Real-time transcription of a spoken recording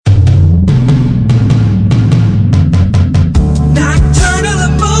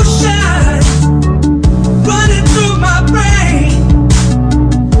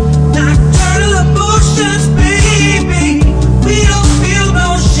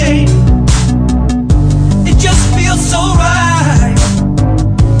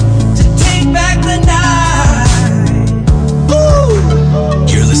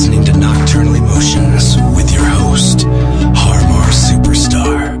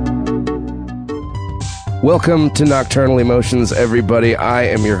Welcome to Nocturnal Emotions, everybody. I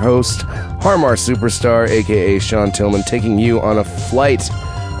am your host, Har Mar Superstar, a.k.a. Sean Tillman, taking you on a flight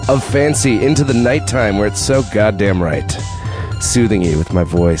of fancy into the nighttime where it's so goddamn right. Soothing you with my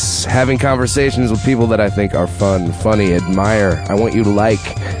voice, having conversations with people that I think are fun, funny, admire. I want you to like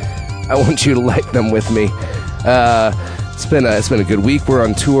them with me. It's been a good week. We're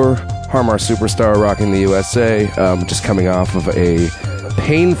on tour. Har Mar Superstar, rocking the USA. Just coming off of a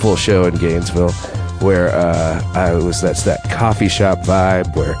painful show in Gainesville, where that's that coffee shop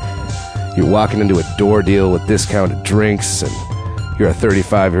vibe where you're walking into a door deal with discounted drinks and you're a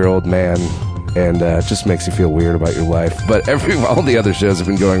 35-year-old man, and it just makes you feel weird about your life. But all the other shows have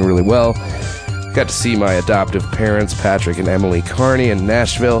been going really well. Got to see my adoptive parents, Patrick and Emily Carney, in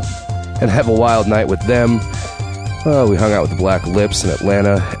Nashville, and have a wild night with them. We hung out with the Black Lips in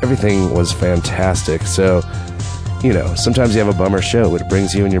Atlanta. Everything was fantastic. So, sometimes you have a bummer show, but it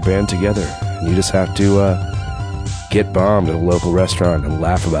brings you and your band together. And you just have to get bombed at a local restaurant and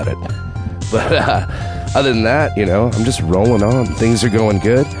laugh about it. But other than that, I'm just rolling on. Things are going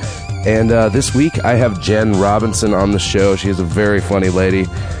good. And this week I have Jenn Robinson on the show. She is a very funny lady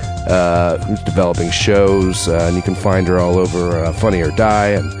who's developing shows. And you can find her all over Funny or Die.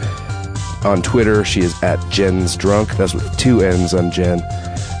 And on Twitter, she is at Jen's Drunk. That's with 2 N's on Jen.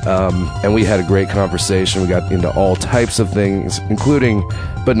 And we had a great conversation. We got into all types of things, including,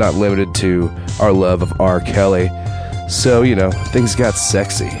 but not limited to, our love of R. Kelly. So, things got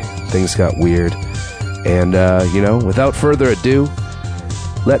sexy. Things got weird. And, without further ado,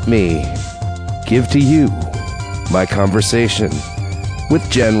 let me give to you my conversation with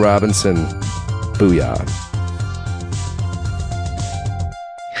Jenn Robinson. Booyah.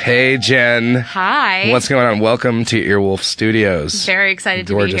 Hey, Jen. Hi. What's going on? Welcome to Earwolf Studios. Very excited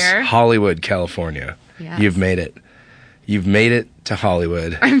to be Gorgeous here. Hollywood, California. Yes. You've made it. You've made it to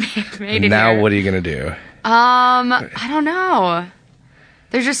Hollywood. I made it now, here. What are you going to do? I don't know.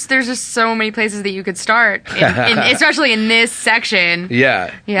 There's just so many places that you could start, especially in this section.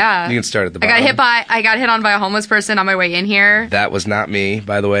 Yeah. Yeah. You can start at the bottom. I got hit on by a homeless person on my way in here. That was not me,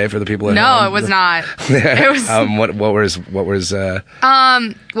 by the way, for the people at home. No, it was not. It was. What was?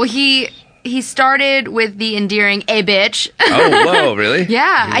 Well, he started with the endearing "a bitch." Oh, whoa, really?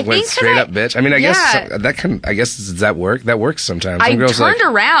 Yeah, I think straight up bitch. I mean, I guess does that work? That works sometimes. I turned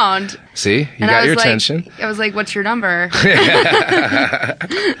around. See, you got your attention. I was like, "What's your number?" He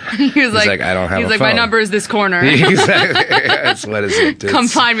was like, "I don't have a phone." "My number is this corner." Exactly. That's what is it? Come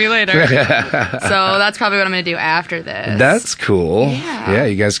find me later. So that's probably what I'm going to do after this. That's cool. Yeah,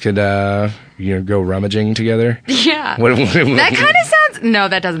 you guys could go rummaging together. Yeah. That kind of sounds. No,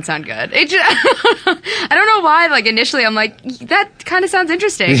 that doesn't sound good. It just, I don't know why. Like initially, I'm like, that kind of sounds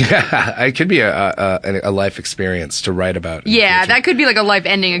interesting. Yeah, it could be a life experience to write about. Yeah, that could be like a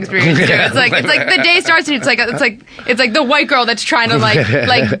life-ending experience too. It's like the day starts and it's like the white girl that's trying to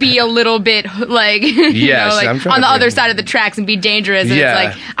like be a little bit like on the other side of the tracks and be dangerous. And it's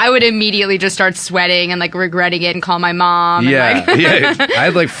like I would immediately just start sweating and like regretting it and call my mom. Yeah, and, I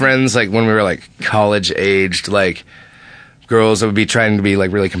had like friends like when we were like college aged, like girls that would be trying to be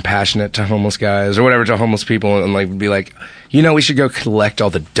like really compassionate to homeless guys or whatever, to homeless people, and like be like, we should go collect all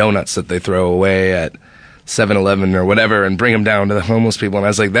the donuts that they throw away at 7-Eleven or whatever and bring them down to the homeless people. And I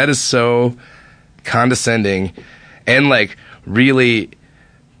was like, that is so condescending and like really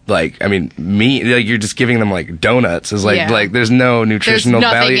like, I mean, like you're just giving them like donuts is like there's no nutritional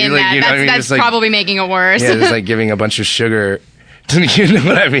value. In like, that. That's just, probably making it worse. Yeah, just like giving a bunch of sugar. You know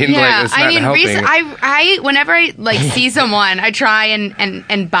what I mean? Yeah, like, it's not helping. I whenever I like see someone, I try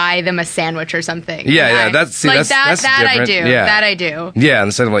and buy them a sandwich or something. Yeah, that's different. I do. Yeah. That I do. Yeah,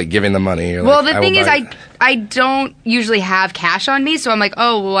 instead of like giving them money. Well, the thing is, I don't usually have cash on me, so I'm like,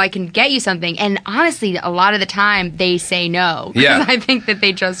 oh, well, I can get you something. And honestly, a lot of the time they say no. Yeah, I think that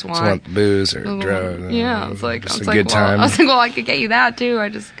they just want booze or drugs. Yeah, it's like a good time. I was like, well, I could get you that too. I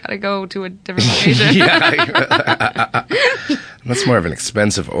just gotta go to a different location. Yeah. That's more of an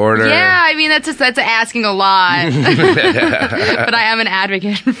expensive order. Yeah, I mean that's asking a lot. But I am an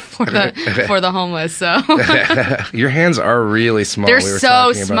advocate for the homeless. So your hands are really small. They're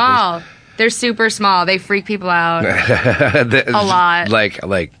so small. They're super small. They freak people out a lot.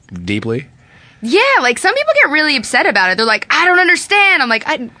 Like deeply. Yeah, like some people get really upset about it. They're like, I don't understand. I'm like,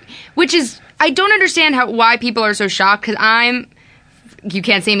 I don't understand why people are so shocked because you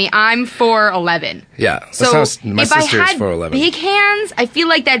can't see me. I'm 4'11". Yeah. So my if I sister's had 4'11". big hands, I feel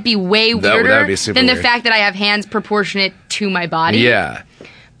like that'd be way weirder that would be super than the weird. fact that I have hands proportionate to my body. Yeah.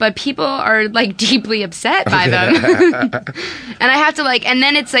 but people are like deeply upset by them. And I have to like, and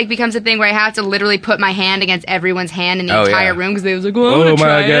then it's like becomes a thing where I have to literally put my hand against everyone's hand in the entire room because they was like, well, I want to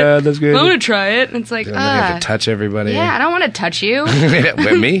try it. Oh my God, that's good. I want to try it. And it's like, you have to touch everybody. Yeah, I don't want to touch you.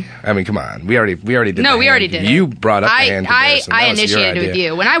 With me? I mean, come on. We already did. No, we already did. You brought up the hand comparison. I initiated it with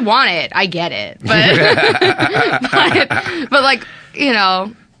you. When I want it, I get it. But but like, you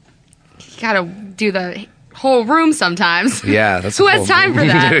know, you gotta do the whole room sometimes. Yeah, that's who has time for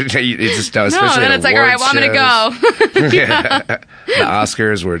that? You just don't. No, then it's like, all right, well, I'm gonna go. The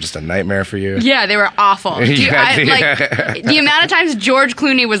Oscars were just a nightmare for you. Yeah, they were awful. The amount of times George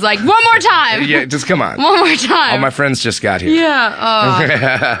Clooney was like, one more time. Yeah, just come on. One more time. All my friends just got here.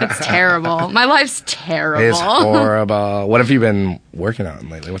 Yeah, it's terrible. My life's terrible. It's horrible. What have you been working on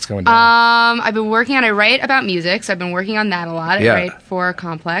lately? What's going on? I've been working on, I write about music, so I've been working on that a lot. I write for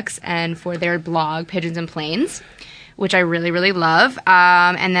Complex and for their blog, Pigeons and Planes, which I really, really love.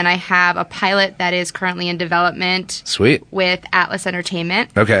 And then I have a pilot that is currently in development. Sweet. With Atlas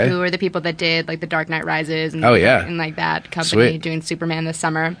Entertainment. Okay. Who are the people that did like The Dark Knight Rises and, and like that company doing Superman this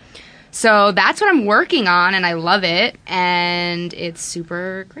summer. So that's what I'm working on, and I love it, and it's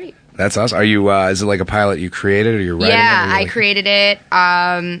super great. That's awesome. Are you, is it like a pilot you created, or you're writing it? Yeah, I created it,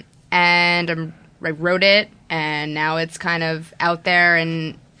 and I wrote it, and now it's kind of out there,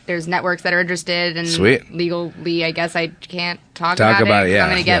 and there's networks that are interested, and legally, I guess I can't talk about it. Yeah, I'm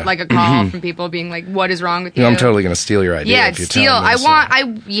going to get like a call from people being like, "What is wrong with you?" I'm totally going to steal your idea. Yeah, if you steal. Tell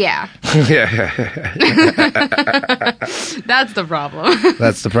me, yeah. That's the problem.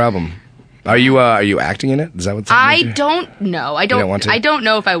 That's the problem. Are you acting in it? Is that what's I don't know. I don't want to? I don't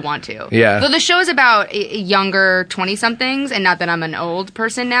know if I want to. Yeah. So the show is about younger 20-somethings, and not that I'm an old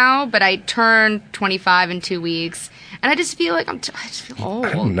person now, but I turned 25 in 2 weeks. And I just feel like I just feel old.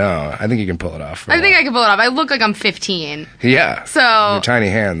 I don't know. I think you can pull it off. I think I can pull it off. I look like I'm 15. Yeah. So your tiny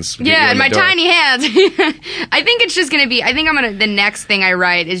hands. Yeah, and my tiny hands. I think it's just gonna be. I think the next thing I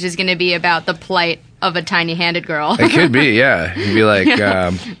write is just gonna be about the plight of a tiny-handed girl. It could be. Yeah. You'd be like,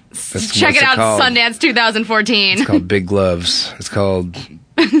 check it out, Sundance 2014. It's called Big Gloves. It's called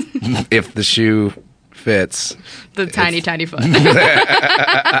If the Shoe Fits. The tiny foot.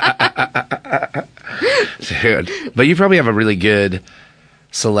 Dude. But you probably have a really good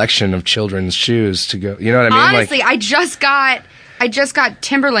selection of children's shoes to go. You know what I mean? Honestly, I just got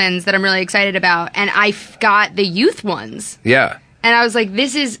Timberlands that I'm really excited about, and I got the youth ones. Yeah. And I was like,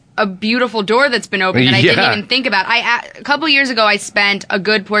 this is a beautiful door that's been opened that I didn't even think about. A couple years ago, I spent a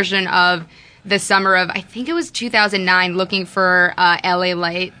good portion of the summer of, I think it was 2009, looking for LA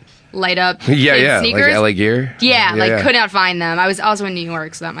light up sneakers. Like LA Gear? Yeah, could not find them. I was also in New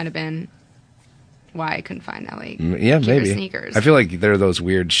York, so that might have been why I couldn't find LA Gear sneakers. I feel like there are those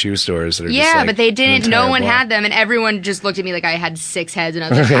weird shoe stores that are just like but they didn't. No one had them, and everyone just looked at me like I had 6 heads, and I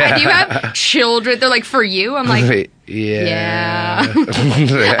was like, do you have children? They're like, for you? I'm like, yeah.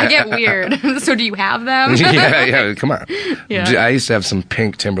 I get weird. So do you have them? yeah, come on. Yeah. I used to have some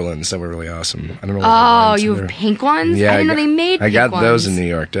pink Timberlands that were really awesome. I don't know. Oh, you have pink ones? Yeah, I didn't know they made pink ones. I got those in New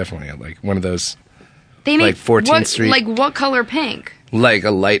York, definitely. Like one of those. They made 14th Street. Like what color pink? Like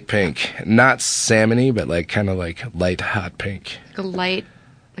a light pink. Not salmony, but like kind of like light hot pink. Like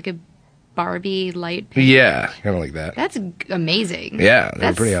a Barbie light pink? Yeah, kind of like that. That's amazing. Yeah,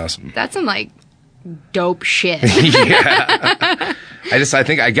 they're pretty awesome. That's some like dope shit. Yeah. I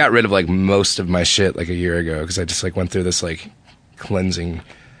think I got rid of like most of my shit like a year ago because I just like went through this like cleansing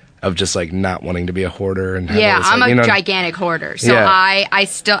of just like not wanting to be a hoarder and I'm a gigantic hoarder. So I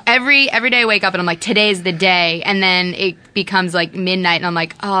still every day I wake up and I'm like, today's the day, and then it becomes like midnight and I'm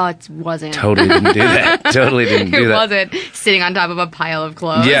like, oh, it wasn't. Totally didn't do that. It wasn't sitting on top of a pile of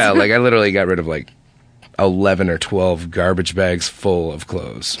clothes. Yeah, like I literally got rid of like 11 or 12 garbage bags full of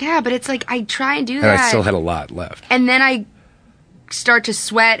clothes. Yeah, but it's like I try and do that. And I still had a lot left. And then I start to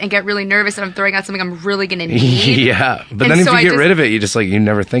sweat and get really nervous and I'm throwing out something I'm really going to need. Yeah. But then if you get rid of it, you just like, you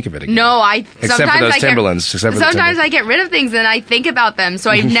never think of it again. No, Except for those Timberlands. Sometimes I get rid of things and I think about them, so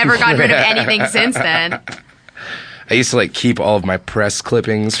I've never gotten rid of anything since then. I used to like keep all of my press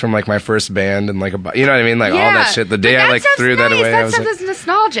clippings from like my first band and like, you know what I mean? Like all that shit. The day I like threw that away, that stuff is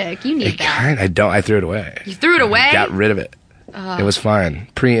nostalgic. You need that. I threw it away. You threw it away? I got rid of it. It was fine.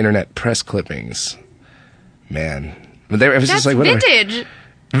 Pre-internet press clippings. Man. But it was just like whatever. Vintage.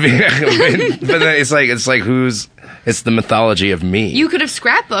 But then it's like it's the mythology of me. You could have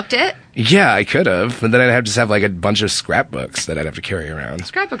scrapbooked it. Yeah, I could have, but then I'd have to have like a bunch of scrapbooks that I'd have to carry around.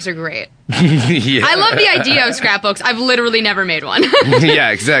 Scrapbooks are great. Yeah. I love the idea of scrapbooks. I've literally never made one.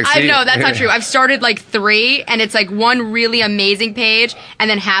 Yeah, exactly. No, that's not true. I've started like 3, and it's like one really amazing page, and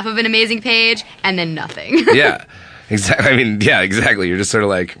then half of an amazing page, and then nothing. Yeah. Exactly. I mean, yeah, exactly. You're just sort of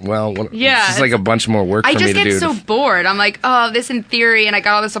like, well, it's just like a bunch more work for me to do. I just get so bored. I'm like, oh, this in theory, and I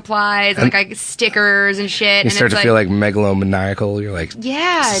got all the supplies, and like I get stickers and shit. You start to feel like megalomaniacal. You're like,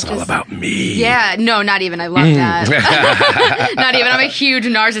 yeah, this is all about me. Yeah, no, not even. I love that. Not even. I'm a huge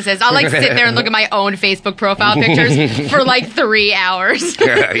narcissist. I'll like sit there and look at my own Facebook profile pictures for like 3 hours.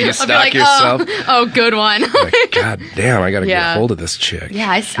 You stalk yourself. Oh, good one. Like, God damn, I gotta get a hold of this chick. Yeah,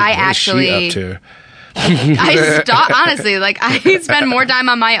 I actually. What is she up to? Honestly, like I spend more time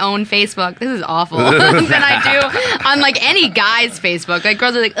on my own Facebook. This is awful than I do on like any guy's Facebook. Like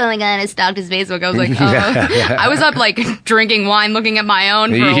girls are like, oh my god, I stalked his Facebook. I was like, oh. I was up like drinking wine, looking at my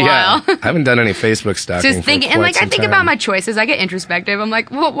own for a while. I haven't done any Facebook stalking. Just thinking, and like I think about my choices. I get introspective. I'm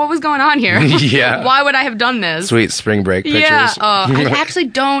like, what was going on here? Yeah. Why would I have done this? Sweet spring break pictures. Yeah. I actually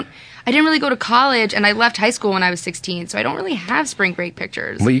don't. I didn't really go to college, and I left high school when I was 16, so I don't really have spring break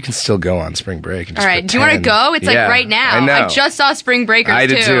pictures. Well, you can still go on spring break. And just all right, do you want to go? It's like right now. I know. I just saw Spring Breakers, I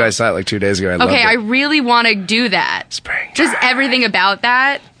did too. I saw it like 2 days ago. I loved it. I really want to do that. Spring. Just everything about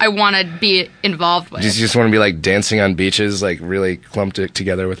that, I want to be involved with. You just want to be like dancing on beaches, like really clumped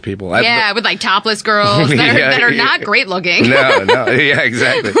together with people. With like topless girls that are not great looking. No, yeah,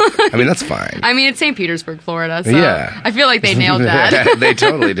 exactly. I mean, that's fine. I mean, it's St. Petersburg, Florida, so I feel like they nailed that. They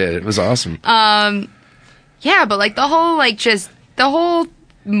totally did. It was awesome. But like the whole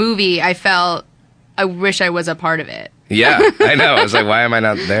movie, I felt I wish I was a part of it. Yeah, I know. I was like, why am I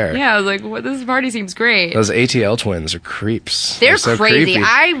not there? Yeah, I was like, this party seems great. Those ATL twins are creeps. They're so crazy. Creepy.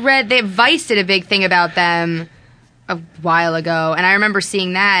 I read that Vice did a big thing about them a while ago, and I remember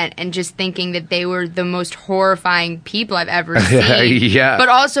seeing that and just thinking that they were the most horrifying people I've ever seen. Yeah. But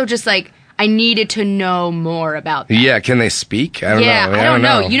also just like, I needed to know more about them. Yeah, can they speak? I don't know. I don't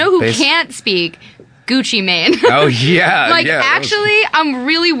know. You know who can't speak? Gucci Mane. Oh, yeah. Like, actually, I'm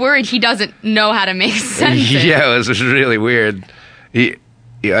really worried he doesn't know how to make sense. Yeah, it was really weird.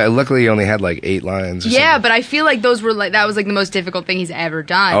 Luckily, he only had like 8 lines. Yeah, but I feel like that was like the most difficult thing he's ever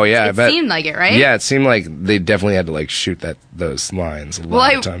done. Oh, yeah. It seemed like it, right? Yeah, it seemed like they definitely had to like shoot those lines a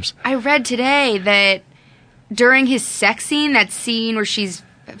lot of times. I read today that during his sex scene, that scene where she's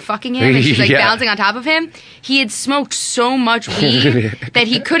fucking him and she's like bouncing on top of him, he had smoked so much weed that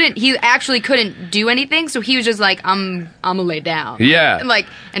he actually couldn't do anything, so he was just like, I'm gonna lay down. Yeah.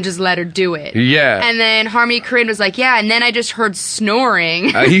 And just let her do it. Yeah. And then Harmony Korine was like, yeah, and then I just heard snoring.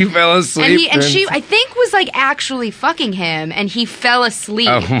 He fell asleep. And she, I think, was like actually fucking him, and he fell asleep.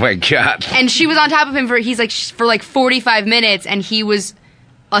 Oh my god. And she was on top of him for like 45 minutes, and he was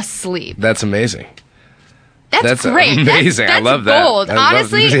asleep. That's amazing. That's great. Amazing. That's I love that. Gold.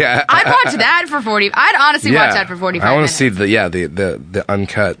 Honestly, I'd watch that for 40. I'd honestly watch that for 45 I want minutes. to see the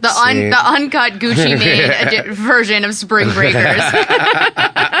uncut the uncut Gucci Mane version of Spring Breakers.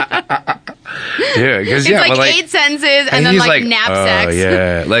 Yeah, because it's like 8 sentences and then like knapsacks. Oh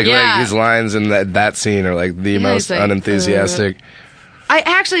yeah, like his lines in that scene are like the most like, unenthusiastic. I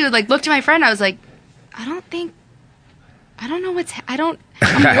actually would like look to my friend. I was like, I'm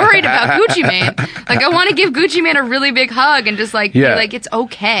worried about Gucci Mane. Like, I want to give Gucci Mane a really big hug and just like be like, it's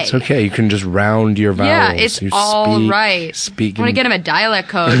okay. It's okay. You can just round your vowels. Yeah, it's all right. I want to get him a dialect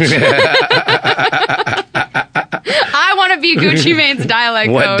coach. I want to be Gucci Mane's dialect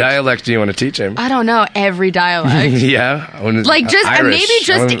coach. What dialect do you want to teach him? I don't know. Every dialect. Yeah? Like, just Irish. Maybe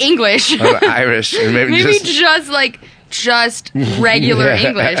just English. Irish. And maybe just regular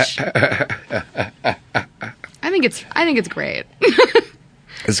English. I think it's great.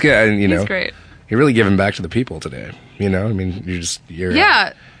 It's good. And, it's great. You're really giving back to the people today. I mean,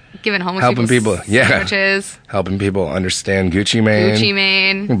 you're giving homeless helping people sandwiches, helping people understand Gucci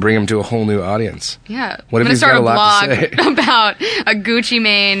Mane, bring them to a whole new audience. Yeah, what I'm if he's start got a lot to say? About a Gucci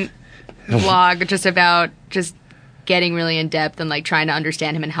Mane vlog, just about getting really in depth and like trying to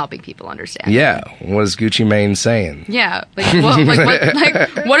understand him and helping people understand. Yeah, what is Gucci Mane saying? Yeah,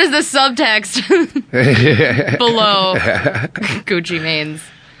 what is the subtext below Gucci Mane's?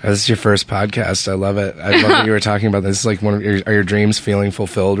 This is your first podcast. I love it. I love that you were talking about this. Is like are your dreams feeling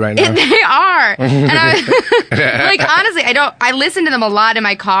fulfilled right now? They are. And honestly, I listen to them a lot in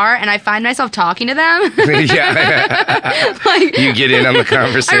my car, and I find myself talking to them. Yeah. Like, you get in on the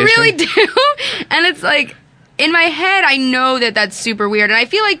conversation. I really do. And it's like, in my head, I know that that's super weird. And I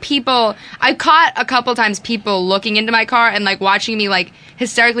feel like I've caught a couple times people looking into my car and like watching me like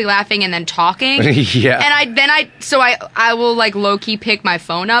hysterically laughing and then talking. Yeah. And I will like low key pick my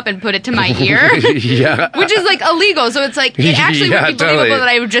phone up and put it to my ear. Yeah. Which is like illegal. So it's like, it actually would be believable that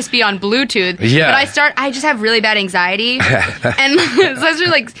I would just be on Bluetooth. Yeah. But I just have really bad anxiety. And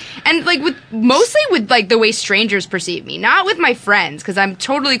especially mostly with like the way strangers perceive me. Not with my friends, because I'm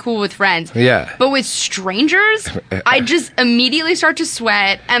totally cool with friends. Yeah. But with strangers, hairs, I just immediately start to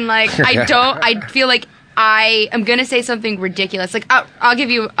sweat, and like I feel like I am gonna say something ridiculous. Like I'll give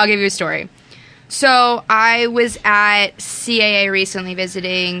you a story. So I was at CAA recently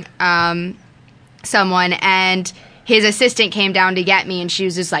visiting someone, and his assistant came down to get me, and she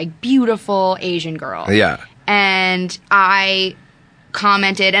was this like beautiful Asian girl. Yeah. And I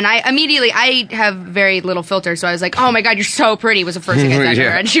commented, and I have very little filter, so I was like, "Oh my god, you're so pretty," was the first thing I said to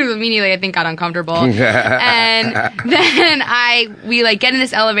her, and she was immediately, I think, got uncomfortable. And then we like get in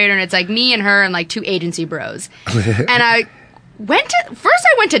this elevator, and it's like me and her and like two agency bros, and I went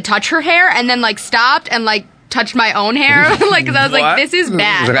to touch her hair, and then like stopped and like touched my own hair, like, cause I was like, this is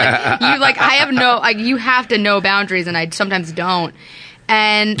bad. You have to know boundaries, and I sometimes don't.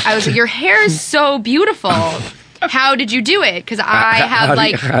 And I was like, your hair is so beautiful. How did you do it? Because I have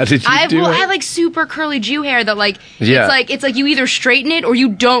I have like super curly Jew hair that like it's like you either straighten it or you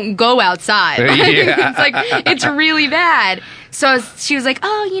don't go outside. It's like it's really bad. So she was like,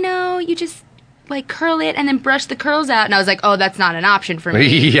 oh, you just like curl it and then brush the curls out. And I was like, oh, that's not an option for me.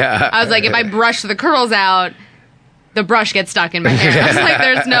 Yeah. I was like, if I brush the curls out, the brush gets stuck in my hair. I was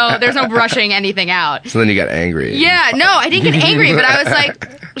like, there's no brushing anything out. So then you got angry. Yeah, no, I didn't get angry, but I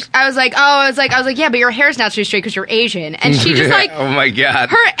was like, yeah, but your hair's not so straight because you're Asian. And she just like, oh my god,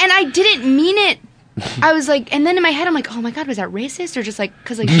 and I didn't mean it. I was like, and then in my head, I'm like, oh my god, was that racist or just like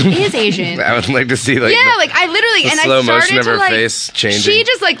because like she is Asian? I would like to see like I literally and slow I started motion of to her like face changing. She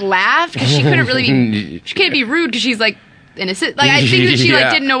just like laughed because she couldn't really be, she can't be rude because she's like innocent. Like I think that she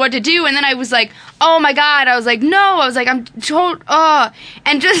like didn't know what to do, and then I was like, oh my god, I was like, no, I was like, I'm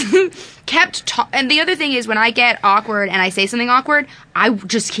and just kept and the other thing is when I get awkward and I say something awkward, I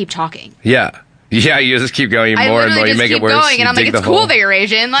just keep talking. Yeah, you just keep going more and more. You make it worse. Going, and I'm like, it's cool that you're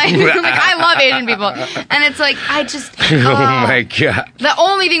Asian. Like, I love Asian people. And it's like, I just... oh my God. The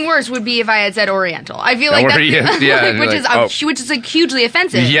only thing worse would be if I had said Oriental. I feel like that's... which is like hugely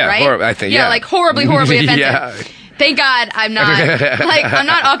offensive, right? I think, like horribly offensive. Thank God I'm not, I'm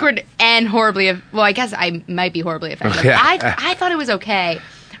not awkward and horribly... Well, I guess I might be horribly offensive. I thought it was okay.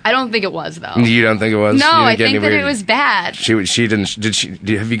 I don't think it was, though. You don't think it was? No, I think that it was bad. She didn't.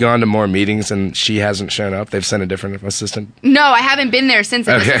 Have you gone to more meetings and she hasn't shown up? They've sent a different assistant? No, I haven't been there since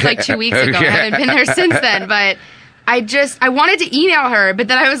then. This was like 2 weeks ago. I haven't been there since then, but I wanted to email her, but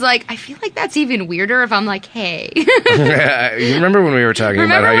then I was like, I feel like that's even weirder if I'm like, hey. You remember when we were talking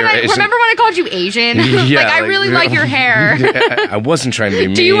about how you're Asian? Remember when I called you Asian? I really like your hair. I wasn't trying to be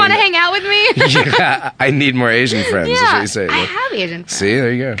mean. Do you want to hang out with me? I need more Asian friends, is what you say. I have Asian friends. See,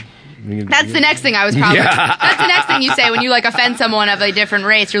 there you go. That's the next thing I was probably... That's the next thing you say when you like offend someone of a different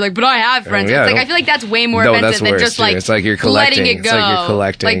race. You're like, but I have friends. It's like, I feel like that's way more offensive than just like, it's like you're collecting. Letting it go. It's like you're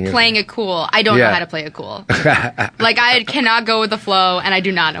collecting. Like playing it cool. I don't know how to play it cool. Like I cannot go with the flow, and I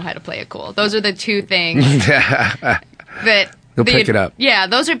do not know how to play it cool. Those are the two things that... You'll pick it up. Yeah,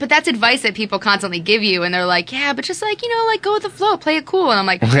 but that's advice that people constantly give you, and they're like, yeah, but just like, like go with the flow, play it cool. And I'm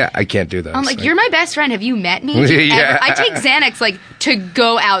like, I can't do that. I'm like, you're my best friend. Have you met me? I take Xanax like to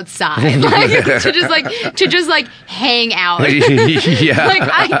go outside, to just hang out. Like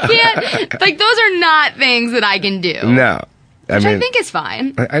I can't. Like those are not things that I can do. No. Which I think is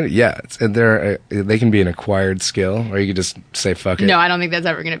fine. They can be an acquired skill, or you could just say fuck it. No, I don't think that's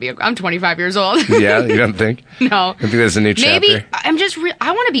ever going to be. I'm 25 years old. Yeah, you don't think? No. I think there's a new chapter. Maybe I'm just.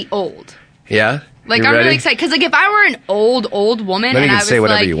 I want to be old. Yeah. Like I'm really excited because like if I were an old woman then and you I can was say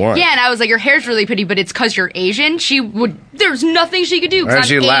whatever like, you want. Yeah, and I was like, your hair's really pretty, but it's because you're Asian. She would. There's nothing she could do. And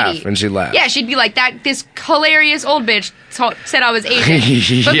she'd laugh. And she'd laugh. Yeah, she'd be like that. This hilarious old bitch said I was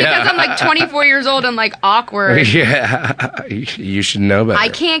Asian, but because I'm like 24 years old and like awkward. Yeah, you should know better. I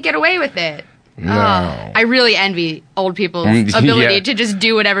can't get away with it. No. I really envy old people's ability to just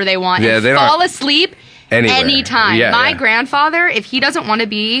do whatever they want and fall asleep anytime. Yeah, My grandfather, if he doesn't want to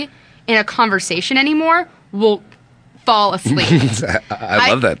be in a conversation anymore, will fall asleep.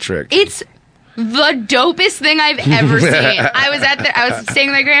 I love that trick. It's the dopest thing I've ever seen. I was staying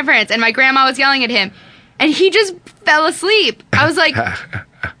with my grandparents, and my grandma was yelling at him, and he just fell asleep. I was like...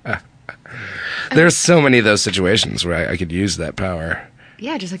 There's so many of those situations where I could use that power.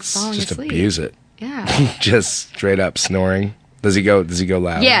 Yeah, just like falling asleep. Just abuse it. Yeah. Just straight up snoring. Does he go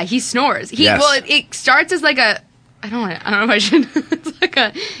loud? Yeah, he snores. Well, it starts as like a... I don't know if I should.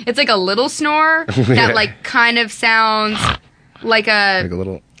 It's like a little snore that like kind of sounds like a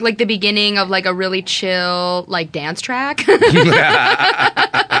little, like the beginning of like a really chill like dance track. and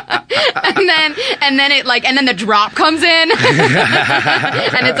then the drop comes in, and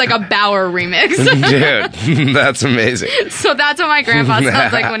it's like a Bauer remix. Dude, that's amazing. So that's what my grandpa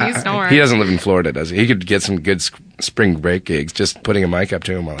sounds like when he's snoring. He doesn't live in Florida, does he? He could get some good spring break gigs just putting a mic up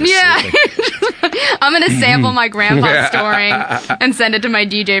to him while he's sleeping. I'm going to sample my grandpa storing and send it to my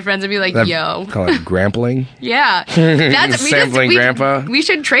DJ friends and be like, yo. Call it grampling? Yeah. That's sampling grandpa? We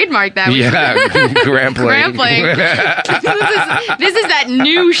should trademark that. Grampling. This is that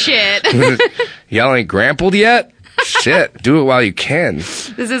new shit. Y'all ain't grampled yet? Shit, do it while you can.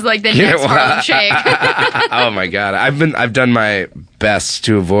 This is like the next Harlem Shake. Oh my god, I've done my best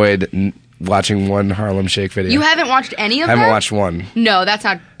to avoid watching one Harlem Shake video. You haven't watched any of them? I haven't watched one. No, that's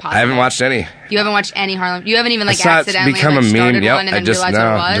not possible. I haven't watched any. You haven't watched any Harlem? You haven't even accidentally become a meme. Yep. One and then realized what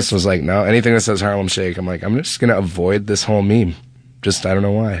it was? I just was like, no, anything that says Harlem Shake, I'm like, I'm just gonna avoid this whole meme. Just, I don't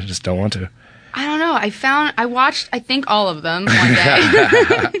know why. I just don't want to. I don't know. I watched, I think, all of them one day.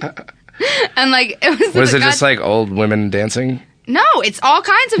 And like, it was it just like old women dancing? No, it's all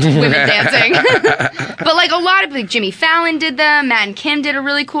kinds of women dancing. But like a lot of, like Jimmy Fallon did them, Matt and Kim did a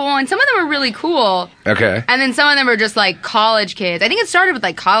really cool one. Some of them were really cool. Okay. And then some of them were just like college kids. I think it started with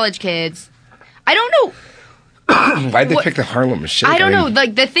like college kids. I don't know. Why'd they pick the Harlem Shake? I don't know.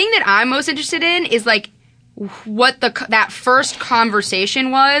 Like the thing that I'm most interested in is like what that first conversation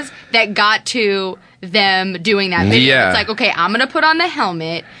was that got to them doing that video. Yeah. It's like, okay, I'm going to put on the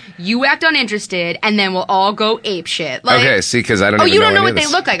helmet, you act uninterested, and then we'll all go ape shit. Like, okay, see, because I don't you don't know what they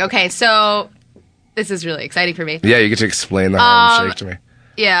look like. Okay, so this is really exciting for me. Yeah, you get to explain the Harlem Shake to me.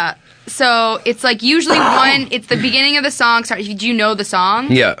 Yeah. So it's like usually it's the beginning of the song. Sorry, do you know the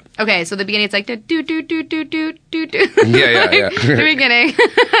song? Yeah. Okay, so the beginning it's like do do do do do do do. Yeah. The beginning.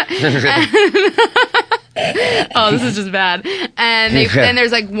 Oh, this is just bad. And then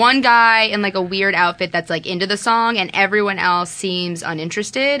there's like one guy in like a weird outfit that's like into the song, and everyone else seems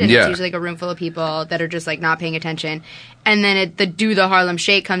uninterested. And it's usually like a room full of people that are just like not paying attention. And then the Harlem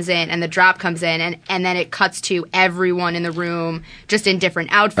Shake comes in, and the drop comes in, and then it cuts to everyone in the room just in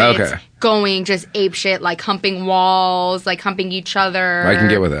different outfits, going just ape shit, like humping walls, like humping each other. I can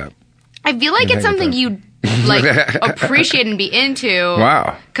get with that. I feel like it's something you like appreciate and be into.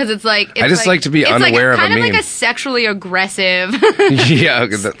 Wow. Because it's like I just like to be unaware of a meme. It's kind of like a sexually aggressive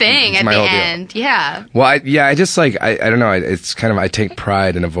thing at the end. Yeah. Well, I just like I don't know. It's kind of I take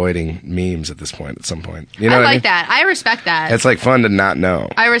pride in avoiding memes at this point. At some point, you know, I like that. I respect that. It's like fun to not know.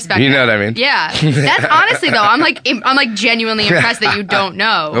 I respect. You know what I mean? Yeah. That's honestly though. I'm like genuinely impressed that you don't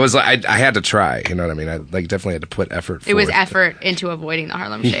know. It was like I had to try. You know what I mean? I like definitely had to put effort. It was effort into avoiding the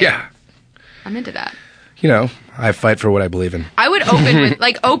Harlem Shake. Yeah. I'm into that. You know, I fight for what I believe in. I would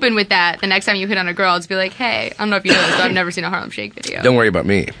open with that the next time you hit on a girl. Just be like, hey, I don't know if you know this, but I've never seen a Harlem Shake video. Don't worry about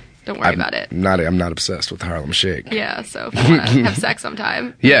me. Don't worry about it. I'm not obsessed with the Harlem Shake. Yeah, so if you want to have sex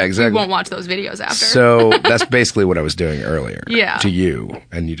sometime, yeah, exactly. You won't watch those videos after. So that's basically what I was doing earlier. Yeah. To you,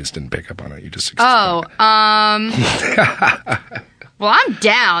 and you just didn't pick up on it. You just well, I'm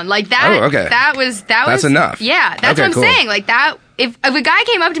down. Like that. Oh, okay. That's enough. Yeah, that's what I'm saying. Like that. If a guy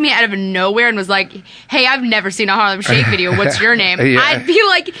came up to me out of nowhere and was like, "Hey, I've never seen a Harlem Shake video. What's your name?" Yeah. I'd be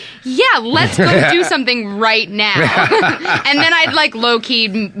like, "Yeah, let's go do something right now." And then I'd like low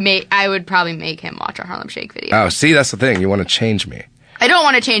key. I would probably make him watch a Harlem Shake video. Oh, see, that's the thing. You want to change me. I don't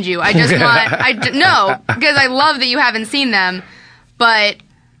want to change you. I just want. No, because I love that you haven't seen them, but.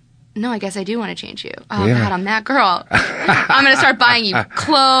 No, I guess I do want to change you. Oh, yeah. God, I'm that girl. I'm going to start buying you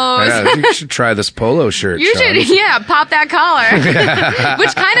clothes. Yeah, you should try this polo shirt. You should, pop that collar.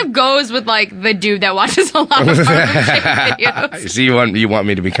 Which kind of goes with, like, the dude that watches a lot of Harlem Shake videos. So you want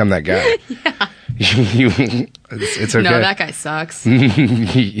me to become that guy? Yeah. It's okay. No, that guy sucks.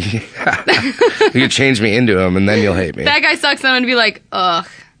 You could change me into him, and then you'll hate me. That guy sucks, and I'm going to be like, ugh.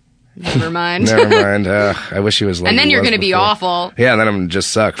 Never mind. Never mind. I wish he was like and then you're going to be awful. Yeah, and then I'm going to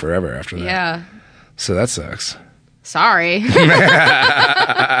just suck forever after that. Yeah. So that sucks. Sorry. Apparently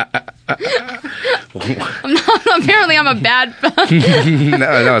I'm a bad...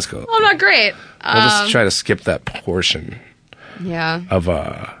 No, it's cool. I'm not great. We'll just try to skip that portion. Yeah. Of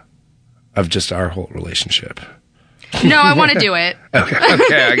just our whole relationship. No, I want to do it.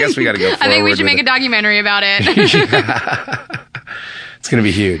 Okay, I guess we got to go forward. I think we should make a documentary about it. It's going to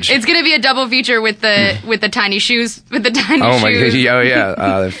be huge. It's going to be a double feature with the tiny shoes. With the tiny shoes. Oh, my God. Oh,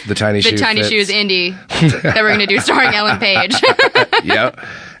 yeah. The tiny shoes. The tiny shoes indie that we're going to do starring Ellen Page. Yep.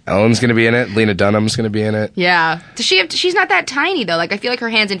 Ellen's going to be in it. Lena Dunham's going to be in it. Yeah. She's not that tiny, though. Like, I feel like her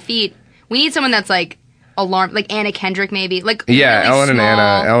hands and feet. We need someone that's, like, like Anna Kendrick, maybe. Like, yeah, really Ellen and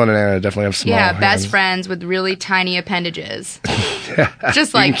Anna definitely have small hands. Best friends with really tiny appendages.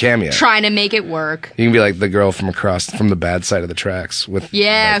 Just like trying to make it work. You can be like the girl from the bad side of the tracks with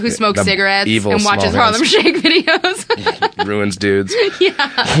who smokes cigarettes and watches Harlem Shake videos. Ruins dudes.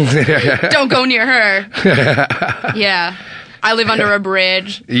 Yeah. Don't go near her. Yeah. I live under a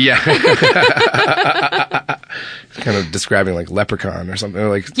bridge. Yeah. kind of describing like Leprechaun or something.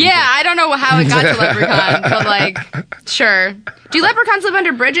 Like I don't know how it got to Leprechaun, but like, sure. Do leprechauns live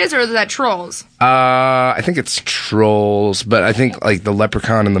under bridges, or is that trolls? I think it's trolls, but I think like the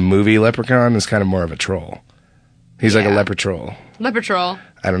Leprechaun in the movie Leprechaun is kind of more of a troll. He's like a leper troll. Leper troll.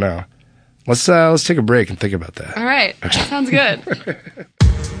 I don't know. Let's take a break and think about that. All right. Sounds good.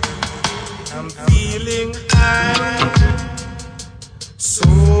 I'm feeling high, so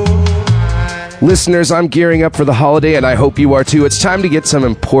high. Listeners, I'm gearing up for the holiday, and I hope you are too. It's time to get some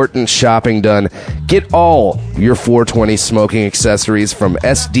important shopping done. Get all your 420 smoking accessories from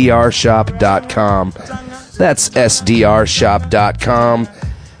sdrshop.com. That's sdrshop.com.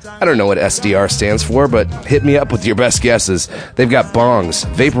 I don't know what SDR stands for, but hit me up with your best guesses. They've got bongs,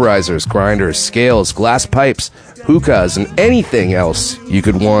 vaporizers, grinders, scales, glass pipes, hookahs, and anything else you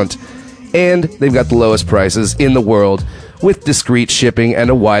could want. And they've got the lowest prices in the world, with discreet shipping and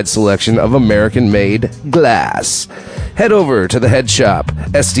a wide selection of American-made glass. Head over to the head shop,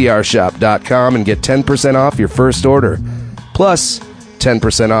 sdrshop.com, and get 10% off your first order. Plus,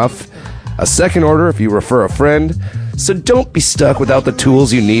 10% off a second order if you refer a friend. So don't be stuck without the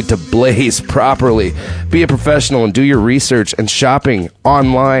tools you need to blaze properly. Be a professional and do your research and shopping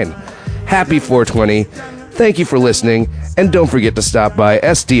online. Happy 420. Thank you for listening. And don't forget to stop by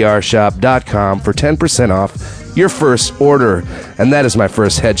sdrshop.com for 10% off your first order. And that is my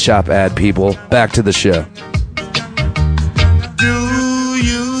first head shop ad, people. Back to the show. Do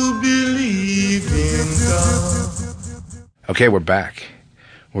you believe in God? Okay, we're back.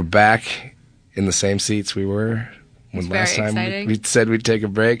 We're back in the same seats we were when last time we said we'd take a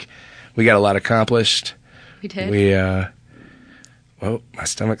break. We got a lot accomplished. We did. Oh, my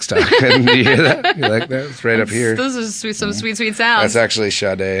stomach's talking. Do you hear that? You like that? It's right up here. Those are some sweet sounds. That's actually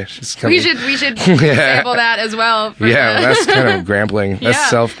Sade. We should sample that as well. That's kind of grampling. That's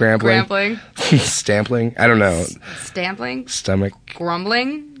self-grampling. Grampling. Stampling. I don't know. Stampling. Stomach.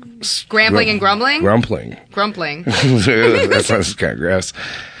 Grumbling. Grampling and grumbling? Grumpling. That sounds kind of gross.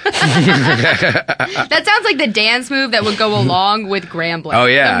 That sounds like the dance move that would go along with grambling. Oh,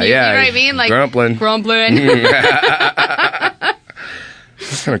 yeah, You know what I mean? Like grumpling.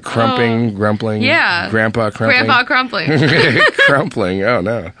 It's kind of crumping, grumpling. Yeah. Grandpa crumpling. Grandpa crumpling. Crumpling. Oh,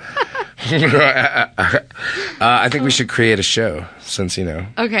 no. I think we should create a show since,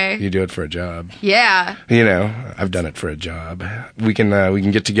 Okay. you do it for a job. Yeah. I've done it for a job. We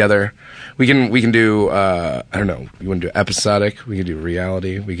can get together. We can do, I don't know, you want to do episodic? We could do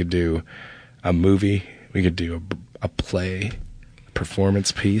reality. We could do a movie. We could do a play,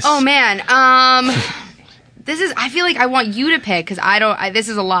 performance piece. Oh, man. I feel like I want you to pick because this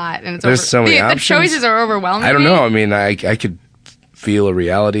is a lot. And There's so many options. The choices are overwhelming. I don't know. I mean, I could feel a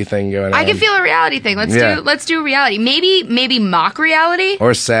reality thing going on. I can feel a reality thing. Let's do reality. Maybe mock reality.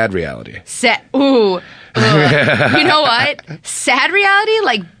 Or sad reality. Ooh. You know what? Sad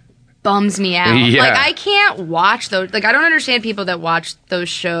reality, bums me out. Yeah. I can't watch those. I don't understand people that watch those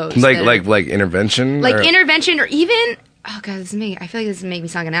shows. Like Intervention? Intervention or even... Oh, God, this is me. I feel like this is making me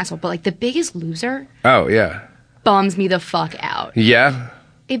sound like an asshole, but, The Biggest Loser... Oh, yeah. Bums me the fuck out. Yeah?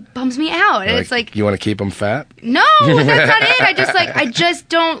 It bums me out. And it's You want to keep them fat? No, that's not it. I just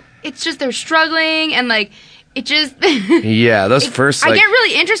don't... It's just they're struggling, and, it just... Yeah, those first, I get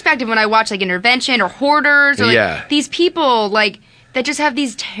really introspective when I watch, Intervention or Hoarders or, these people, that just have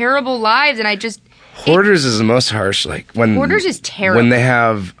these terrible lives, and I just... Hoarders is the most harsh, when... Hoarders is terrible. When they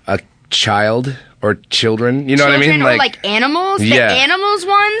have a child... Or children, you know what I mean? Or animals. Yeah. The animals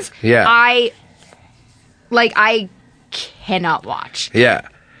ones, yeah. I cannot watch. Yeah.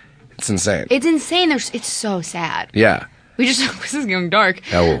 It's insane. It's insane. It's so sad. Yeah. This is going dark.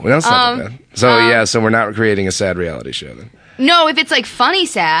 Oh, well, that's not that bad. So we're not creating a sad reality show then. No, if it's funny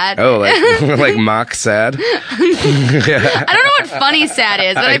sad. Oh, like mock sad. I don't know what funny sad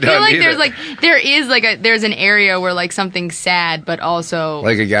is, but I feel like there's an area where something's sad, but also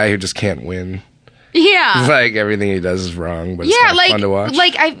like a guy who just can't win. Yeah. Everything he does is wrong, but it's fun to watch.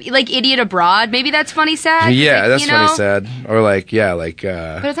 Like Idiot Abroad. Maybe that's funny sad. Yeah, that's funny sad. Or but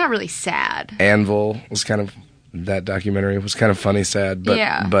it's not really sad. Anvil was kind of, that documentary was kind of funny sad,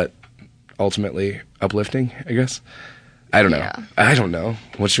 but ultimately uplifting, I guess. I don't know. Yeah. I don't know.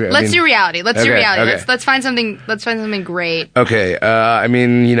 Let's do reality. Let's do reality. Okay. Let's find something great. Okay. A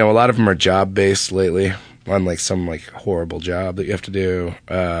lot of them are job based lately, on some horrible job that you have to do,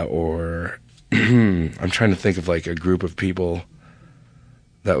 or I'm trying to think of a group of people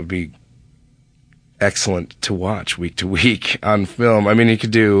that would be excellent to watch week to week on film. I mean, you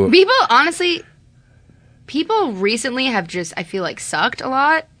could do people recently have just, I feel sucked a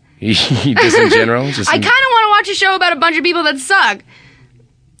lot. Just in general? I kind of want to watch a show about a bunch of people that suck.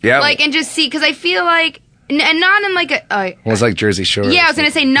 Yeah. And just see, because I feel And not in like a... Well, it's like Jersey Shore. Yeah, I was going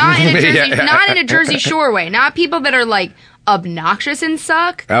to say not in a Jersey Shore way. Not people that are like obnoxious and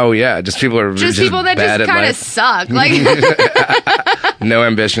suck. Oh yeah, just people are just people that just kind of suck. Like no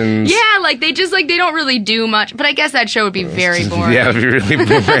ambitions. Yeah, like they don't really do much. But I guess that show would be very boring. Yeah, it'd be really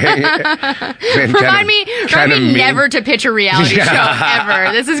boring. Remind me never to pitch a reality show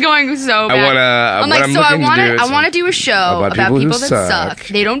ever. This is going so bad. I want to do a show about people that suck.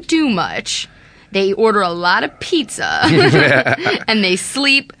 They don't do much. They order a lot of pizza and they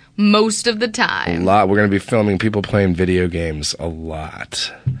sleep most of the time. A lot. We're going to be filming people playing video games a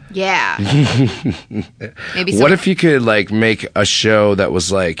lot. Yeah. Maybe. What if you could like make a show that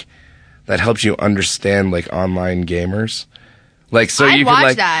was like that helps you understand like online gamers? Like so I'd you could watch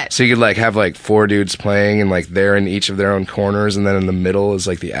like that. So you could like have like 4 dudes playing and like they're in each of their own corners and then in the middle is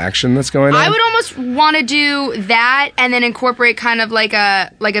like the action that's going on. I would almost want to do that and then incorporate kind of like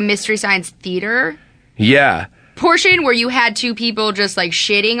a Mystery Science Theater. Yeah. Portion where you had 2 people just like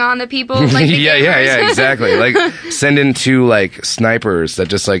shitting on the people. Like the yeah, exactly. Like send in 2 like snipers that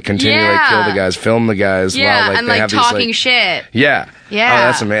just like continually kill the guys, film the guys while like and they like have talking these, shit. Yeah. Yeah. Oh,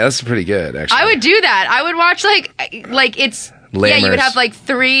 that's amazing. That's pretty good, actually. I would do that. I would watch like it's Lamers. Yeah, you would have like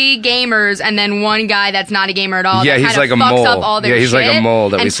 3 gamers and then 1 guy that's not a gamer at all. Yeah, that he's like a fucks mole. Up all their he's shit like a mole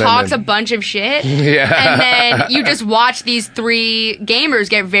that we and send talks in. a bunch of shit. Yeah, and then you just watch these 3 gamers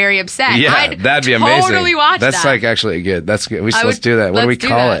get very upset. Yeah, that'd be amazing. Totally watch That's that. like actually good. That's good. Let's do that. What do we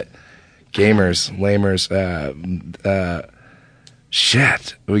call it? Gamers, lamers.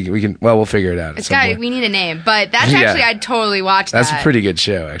 Shit. We can. Well, we'll figure it out. We need a name, but that's actually I'd totally watch that. That's a pretty good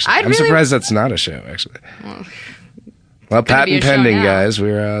show, actually. I'm surprised that's not a show, actually. Well, patent pending, guys.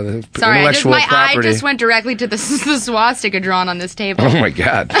 We're the intellectual property. My eye just went directly to the swastika drawn on this table. Oh my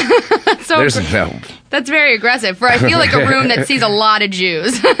god! That's very aggressive. For I feel like a room that sees a lot of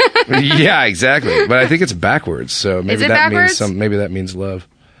Jews. Yeah, exactly. But I think it's backwards. So maybe maybe that means love.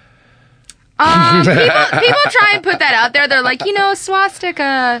 People try and put that out there. They're like,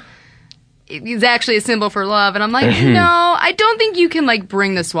 swastika is actually a symbol for love, and I'm like, no, I don't think you can like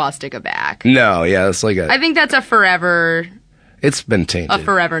bring the swastika back. No, yeah, it's like I think that's a forever. It's been tainted. A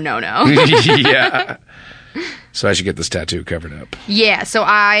forever no. Yeah. So I should get this tattoo covered up. Yeah, so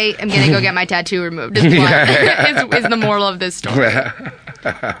I am gonna go get my tattoo removed. Is the moral of this story.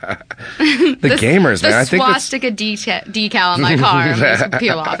 The gamers, man. I think the swastika decal on my car. I'm gonna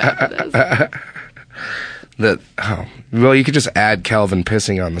peel off after this. Well, you could just add Calvin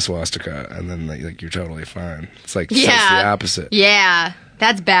pissing on the swastika, and then like you're totally fine. It's like just the opposite. Yeah,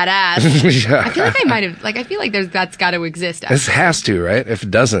 that's badass. Yeah. I feel like I might have. Like I feel like that's got to exist. This has to, right? If it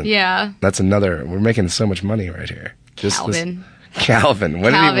doesn't, that's another. We're making so much money right here. Calvin. Calvin.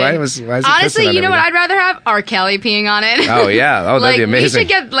 Why is he honestly, you know what I'd rather have? R. Kelly peeing on it. Oh, yeah. Oh, that'd be amazing. We should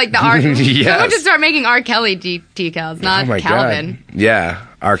get, like, the R... Yes. Someone should start making R. Kelly decals, not Calvin. God. Yeah,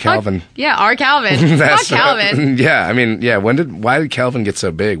 R. Calvin. R. Calvin. Not Calvin. Yeah, I mean, yeah, why did Calvin get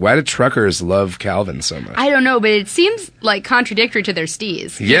so big? Why did truckers love Calvin so much? I don't know, but it seems, like, contradictory to their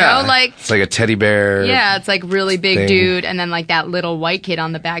steez. Yeah. You know? Like, it's like a teddy bear. Yeah, it's, like, really big dude, and then, like, that little white kid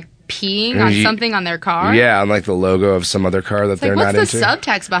on the back peeing on something on their car. Yeah, on like the logo of some other car that they're not into. What's the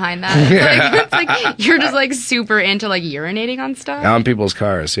subtext behind that? It's like you're just like super into like urinating on stuff. On people's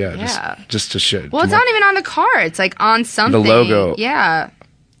cars, just to shit. Well, it's not even on the car. It's like on something. The logo. Yeah.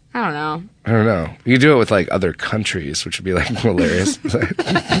 I don't know. You do it with like other countries, which would be like hilarious.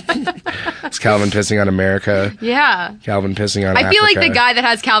 It's Calvin pissing on America. Yeah. Calvin pissing on I feel like the guy that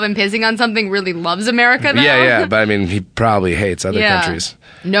has Calvin pissing on something really loves America, though. Yeah, but I mean, he probably hates other countries.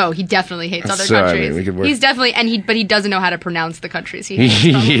 No, he definitely hates other countries. I mean, we could work. He's definitely, but he doesn't know how to pronounce the countries he hates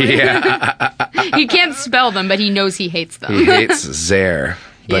them. Yeah. He can't spell them, but he knows he hates them. He hates Zaire.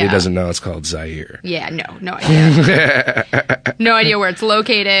 But he doesn't know it's called Zaire. Yeah, no idea. No idea where it's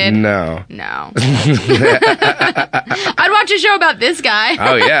located. No. I'd watch a show about this guy.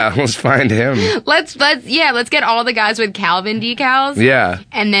 Oh yeah, let's find him. Let's get all the guys with Calvin decals. Yeah.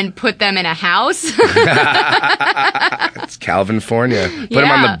 And then put them in a house. It's Calvinfornia. Put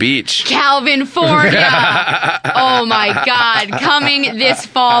him on the beach. Calvinfornia. Oh my God, coming this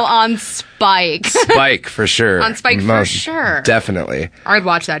fall on Spike. Spike for sure. On Spike for sure. Definitely. I'd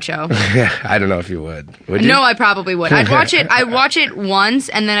watch that show. I don't know if you would. Would you? No, I probably would. I'd watch it once,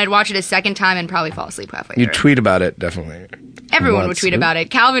 and then I'd watch it a second time and probably fall asleep halfway through. You'd tweet about it, definitely. Everyone would tweet about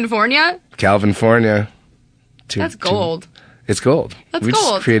it. Calvinfornia? Calvinfornia. That's gold. It's gold. We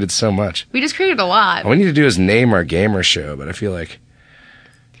just created so much. We just created a lot. All we need to do is name our gamer show, but I feel like...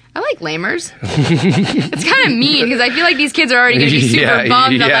 I like lamers. It's kind of mean because I feel like these kids are already going to be super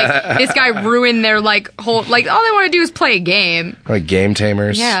bummed that like this guy ruined their like whole like all they want to do is play a game. Like game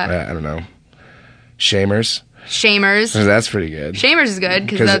tamers. Yeah. I don't know. Shamers. That's pretty good. Shamers is good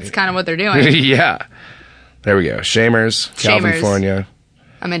because that's kind of what they're doing. Yeah. There we go. Shamers. Calvinfornia.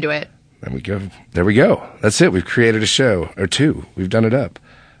 I'm into it. There we go. That's it. We've created a show or two. We've done it up.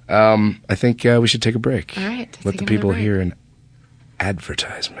 I think we should take a break. All right. Let the people hear an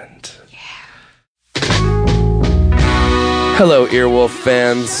advertisement. Yeah. Hello, Earwolf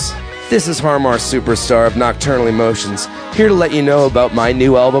fans. This is Har Mar Superstar of Nocturnal Emotions, here to let you know about my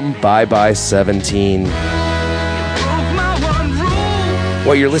new album, Bye Bye 17.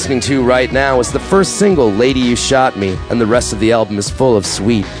 What you're listening to right now is the first single, Lady You Shot Me, and the rest of the album is full of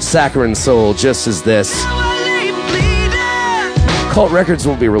sweet, saccharine soul, just as this. Cult Records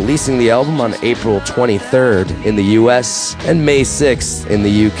will be releasing the album on April 23rd in the US and May 6th in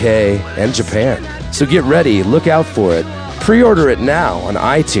the UK and Japan. So get ready, look out for it. Pre-order it now on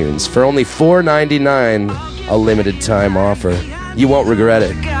iTunes for only $4.99, a limited time offer. You won't regret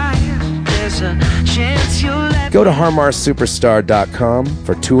it. Go to harmarsuperstar.com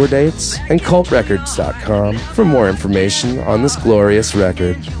for tour dates and cultrecords.com for more information on this glorious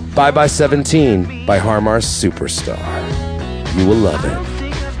record. Bye Bye 17 by Har Mar Superstar. You will love it.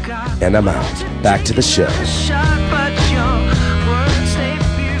 And I'm out. Back to the show.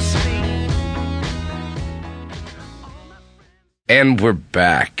 And we're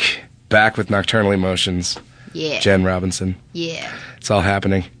back. Back with Nocturnal Emotions. Yeah. Jenn Robinson. Yeah. It's all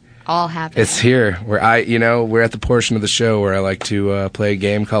happening. All happening. It's here. We're at the portion of the show where I like to play a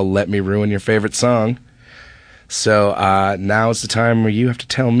game called Let Me Ruin Your Favorite Song. So now is the time where you have to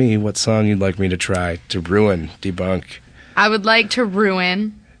tell me what song you'd like me to try to ruin, debunk. I would like to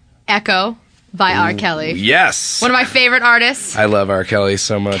ruin Echo by R. Kelly. Yes. One of my favorite artists. I love R. Kelly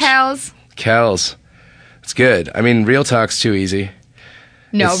so much. Kells. It's good. I mean, Real Talk's too easy.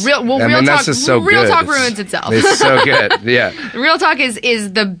 No, Real Talk ruins itself. It's so good. Yeah. Real Talk is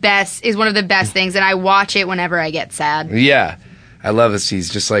one of the best things, and I watch it whenever I get sad. Yeah. I love this.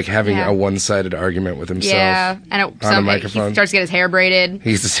 He's just like having a one-sided argument with himself. Yeah, and on a microphone. He starts to get his hair braided.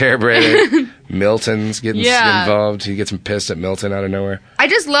 He's his hair braided. Milton's getting involved. He gets him pissed at Milton out of nowhere.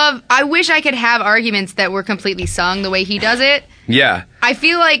 I wish I could have arguments that were completely sung the way he does it. Yeah. I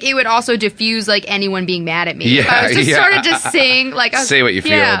feel like it would also diffuse like anyone being mad at me. Yeah, if I was to sort of just sing like say what you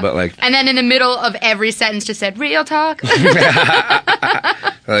feel, but like, and then in the middle of every sentence just said Real Talk.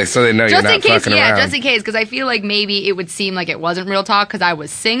 Like, so they know you're not fucking around. Just in case, because I feel like maybe it would seem like it wasn't Real Talk because I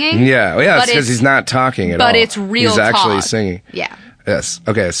was singing. Yeah, well, yeah, it's because he's not talking at all. But it's Real Talk. He's actually singing. Yeah. Yes.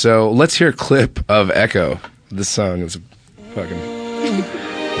 Okay, so let's hear a clip of Echo. This song is fucking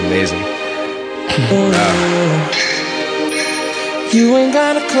amazing. You ain't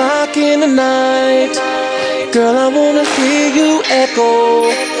got a clock in the night. Girl, I wanna hear you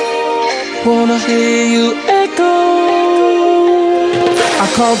echo. Wanna hear you echo. I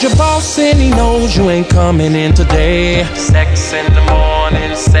called your boss and he knows you ain't coming in today. Sex in the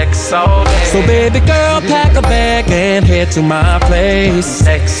morning, sex all day. So baby girl, pack a bag and head to my place.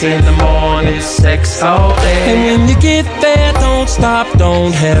 Sex in the morning, sex all day. And when you get there, don't stop,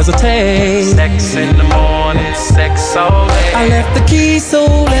 don't hesitate. Sex in the morning, sex all day. I left the key, so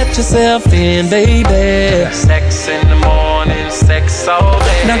let yourself in, baby. Sex in the morning, sex all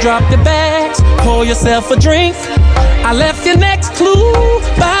day. Now drop your bags, pour yourself a drink. I left your next clue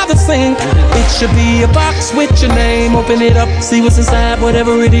by the sink. It should be a box with your name. Open it up, see what's inside.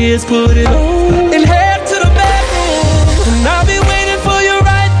 Whatever it is, put it on and head to the bedroom. And I'll be waiting for you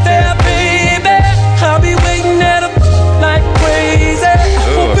right there, baby. I'll be waiting at a like crazy.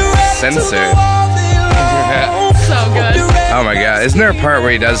 Ooh, censored. So good. Oh my god. Isn't there a part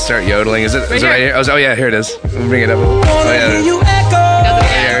where he does start yodeling? Is it right here? Oh yeah, here it is. We'll bring it up. Oh yeah.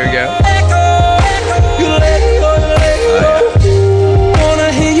 Here we go.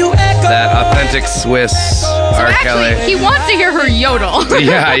 That authentic Swiss R. Kelly. He wants to hear her yodel.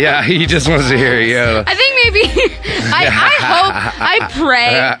 Yeah, he just wants to hear her yodel. I think maybe, I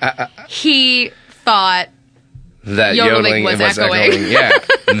pray he thought that yodeling was echoing. Yeah,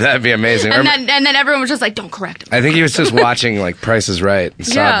 that'd be amazing. And then everyone was just like, don't correct him. I think he was just watching like Price is Right and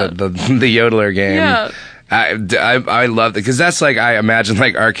saw the yodeler game. Yeah. I love it because that's like I imagine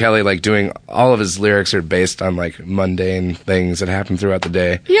like R. Kelly like doing all of his lyrics are based on like mundane things that happen throughout the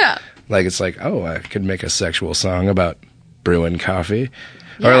day. Yeah. Like it's like, oh, I could make a sexual song about brewing coffee.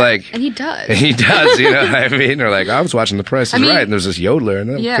 Yeah, or like, and he does. You know what I mean? Or like, I was watching The Price is Right, and there's this yodeler, and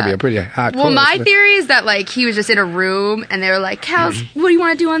that could be a pretty hot. Well, my theory is that like he was just in a room, and they were like, "Cal, what do you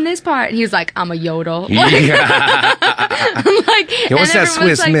want to do on this part?" And he was like, "I'm a yodel." Like, yeah. What's that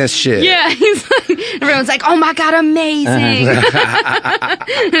Swiss Miss shit? Yeah, he's like, everyone's like, "Oh my god, amazing!"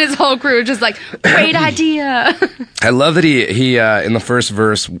 And his whole crew was just like, "Great idea." I love that he in the first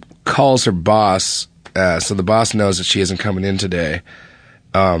verse calls her boss So the boss knows that she isn't coming in today.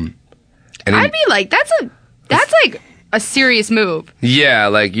 And I'd be like, that's like a serious move. Yeah,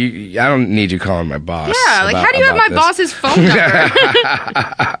 like I don't need you calling my boss. Yeah, like how do you have my boss's phone number?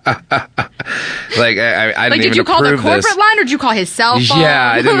 Like I didn't did you call the corporate line or did you call his cell phone?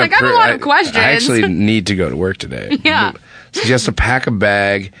 Yeah, I didn't. Like I have a lot of questions. I actually need to go to work today. Yeah, so he has to pack a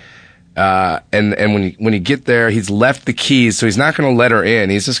bag. And when you get there, he's left the keys, so he's not going to let her in.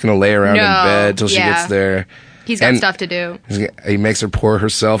 He's just going to lay around in bed till she gets there. He's got stuff to do. He makes her pour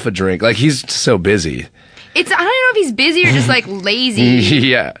herself a drink. Like, he's so busy. I don't know if he's busy or just, like, lazy.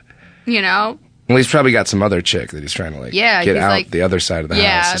 Yeah. You know? Well, he's probably got some other chick that he's trying to, like, get out like, the other side of the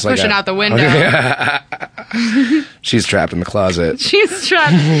house. Yeah, pushing out the window. She's trapped in the closet. She's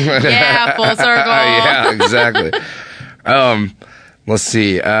trapped. Yeah, full circle. Yeah, exactly. Let's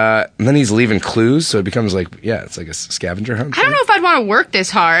see. And then he's leaving clues, so it becomes like, it's like a scavenger hunt. I don't know if I'd want to work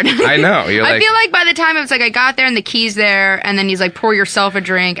this hard. I know. I feel like by the time it's like I got there and the key's there, and then he's like, pour yourself a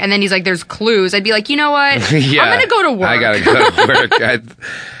drink, and then he's like, there's clues. I'd be like, you know what? I'm gonna go to work. I gotta go to work.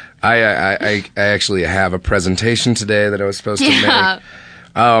 I actually have a presentation today that I was supposed to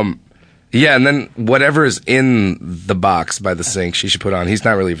make. Yeah, and then whatever is in the box by the sink, she should put on. He's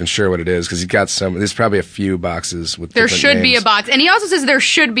not really even sure what it is because he's got there's probably a few boxes with there different should names. be a box, and he also says there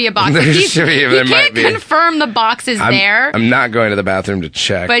should be a box. He can't confirm the box is there. I'm not going to the bathroom to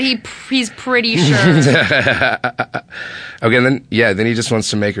check, but he's pretty sure. Okay, then he just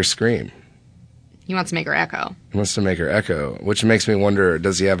wants to make her scream. He wants to make her echo. He wants to make her echo, which makes me wonder,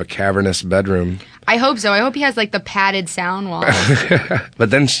 does he have a cavernous bedroom? I hope so. I hope he has, like, the padded sound walls. But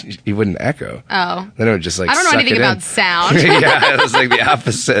then he wouldn't echo. Oh. Then it would just, like, I don't know anything about sound. Yeah, it was, like, the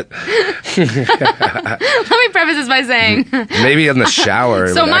opposite. Let me preface this by saying... Maybe in the shower.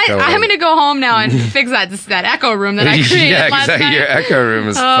 So I'm going to go home now and fix that echo room that I created last night. Your echo room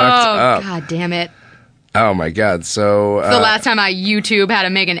is fucked up. God damn it. Oh, my God. So... It's the last time I YouTube how to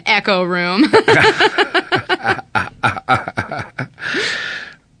make an echo room.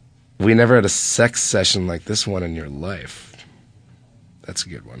 We never had a sex session like this one in your life. That's a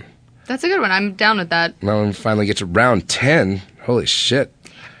good one. That's a good one. I'm down with that. Now we finally get to round 10. Holy shit.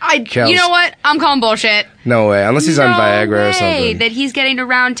 You know what? I'm calling bullshit. No way. Unless he's on Viagra or something. That he's getting to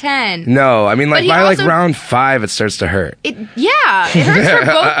round 10. No, I mean, like, by like round 5, it starts to hurt. It hurts for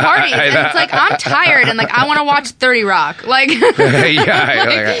both parties. And it's like, I'm tired and, like, I want to watch 30 Rock. Like,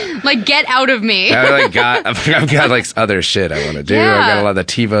 like, get out of me. I've got, like, other shit I want to do. Yeah. I've got a lot of the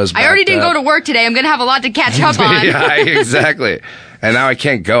TiVos I already didn't go to work today. I'm going to have a lot to catch up on. Yeah, exactly. And now I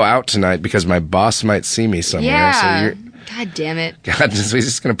can't go out tonight because my boss might see me somewhere. Yeah. God damn it. God, he's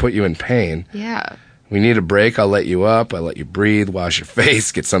just going to put you in pain. Yeah. We need a break. I'll let you up. I'll let you breathe, wash your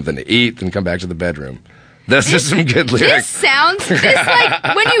face, get something to eat, then come back to the bedroom. Those are some good lyrics. Like,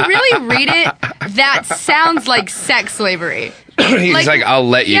 when you really read it, that sounds like sex slavery. He's like, I'll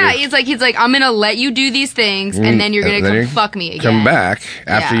let you. Yeah, he's like, I'm going to let you do these things, and then you're going to come fuck me again. Come back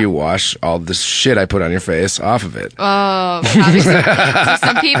after you wash all this shit I put on your face off of it. Oh, probably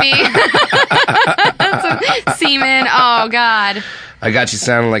some pee-pee. Some semen. Oh, God. I got you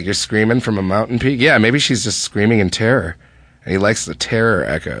sounding like you're screaming from a mountain peak. Yeah, maybe she's just screaming in terror. And he likes the terror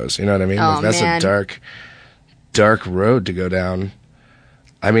echoes. You know what I mean? Oh, that's man. a dark road to go down.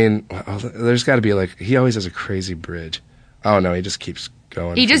 I mean, there's got to be like, he always has a crazy bridge. Oh, no, he just keeps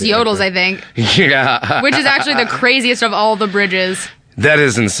going. He just yodels, I think. Yeah. Which is actually the craziest of all the bridges. That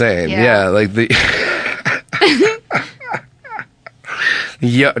is insane. Yeah, like the...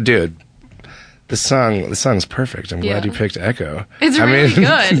 Yeah, dude. The song's perfect. I'm glad you picked Echo. It's really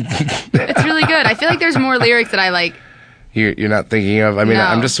good. It's really good. I feel like there's more lyrics that I like. You're not thinking of? I mean, No.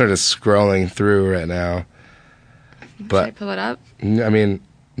 I'm just sort of scrolling through right now. But, should I pull it up? I mean,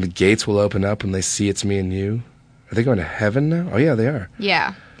 the gates will open up when they see it's me and you. Are they going to heaven now? Oh, yeah, they are.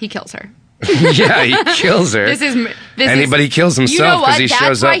 Yeah, he kills her. Yeah, he kills her. But he kills himself because he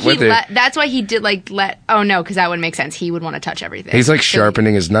shows up with her. That's why he did oh no, because that would make sense. He would want to touch everything. He's like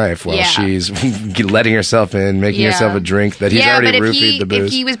sharpening his knife while she's letting herself in, making herself a drink that he's already roofied the booze.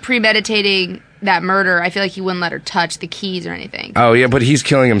 If he was premeditating that murder, I feel like he wouldn't let her touch the keys or anything. Oh yeah, but he's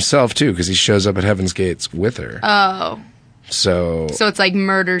killing himself too because he shows up at Heaven's Gates with her. Oh. So it's like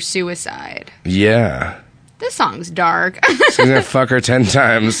murder-suicide. Yeah. This song's dark. So he's gonna fuck her 10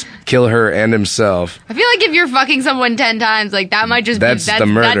 times, kill her and himself. I feel like if you're fucking someone 10 times, like that might just that's the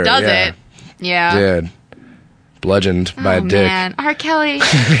murder. That does it. Yeah. Dude. Bludgeoned by a dick. Man. R. Kelly.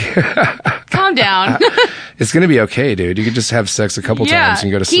 Calm calm down. It's going to be okay, dude. You could just have sex a couple times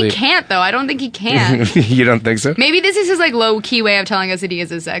and go to sleep. He can't, though. I don't think he can. You don't think so? Maybe this is his like low-key way of telling us that he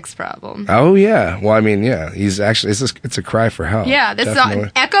has a sex problem. Oh, yeah. Well, I mean, yeah. He's actually, it's a cry for help. Yeah, this song,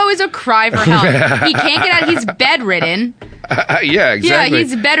 Echo is a cry for help. He can't get out. He's bedridden. Yeah, exactly. Yeah,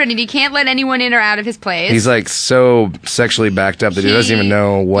 he's bedridden. He can't let anyone in or out of his place. He's like so sexually backed up that he doesn't even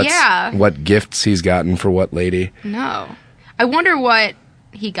know what gifts he's gotten for what lady. No. I wonder what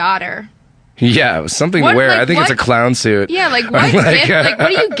he got her. Yeah, it was something to wear. Like, I think it's a clown suit. Yeah, like what gift? Like what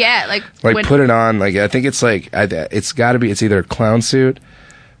do you get? Like put it on. Like I think it's like it's got to be. It's either a clown suit,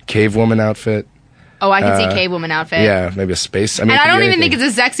 cave woman outfit. Oh, I can see cave woman outfit. Yeah, maybe a space. I mean, and I don't even think it's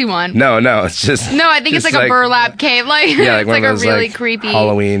a sexy one. No, it's just. No, I think it's like a burlap cave. Like yeah, it's like a really creepy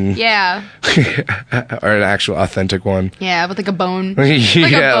Halloween. Yeah. Or an actual authentic one. Yeah, with like a bone.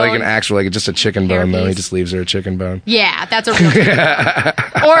 Yeah, like an actual, like just a chicken bone though. He just leaves her a chicken bone. Yeah, that's a real chicken bone.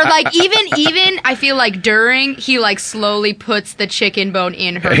 Or like even I feel like during he like slowly puts the chicken bone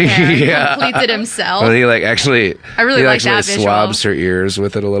in her hair and completes it himself. Well, he like actually. I really like that visual. Swabs her ears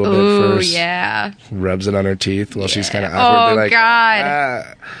with it a little bit first. Yeah. Rubs it on her teeth while she's kind of awkwardly like,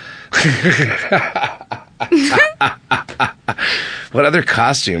 God. What other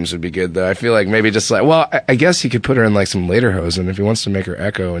costumes would be good though? I feel like maybe just like, well, I guess he could put her in like some lederhosen if he wants to make her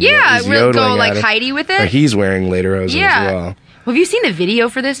Echo. And we'll go like Heidi with it. Or he's wearing lederhosen as well. Have you seen the video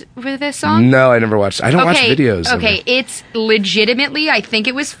for this song? No, I never watched. I don't watch videos. Okay, it's legitimately, I think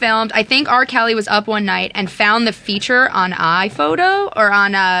it was filmed. I think R. Kelly was up one night and found the feature on iPhoto or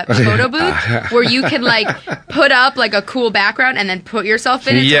on a photo booth where you could like put up like a cool background and then put yourself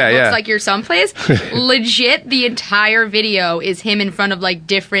in it so it looks like you're someplace. Legit, the entire video is him in front of like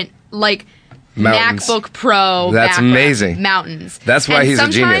different like mountains. MacBook Pro. That's amazing. Mountains. That's why he's a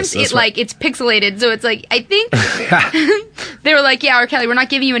genius. Sometimes it's pixelated, so it's like I think they were like, "Yeah, R. Kelly, we're not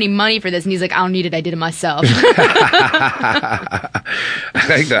giving you any money for this," and he's like, "I don't need it. I did it myself." I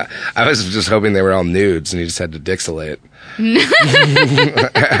like that. I was just hoping they were all nudes, and he just had to dixelate.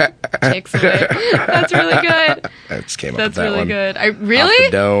 Dixelate. That's really good. I just came up with that one. That's really good. Really?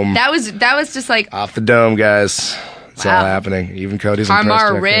 Off the dome. That was just like off the dome, guys. It's all happening. Even Cody's Har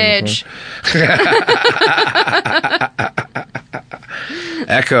Mar rich.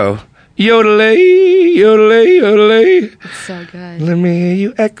 Echo. Yodelay, yodelay, yodelay. It's so good. Let me hear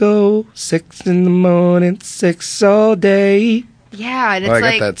you echo. 6 in the morning, 6 all day. Yeah, and it's I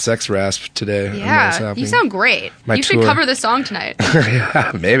got that sex rasp today. Yeah, you sound great. You should cover this song tonight.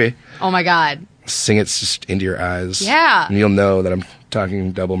 Yeah, maybe. Oh my God. Sing it just into your eyes. Yeah. And you'll know that I'm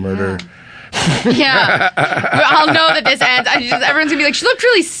talking double murder. Yeah. I'll know that this ends. Everyone's gonna be like, she looked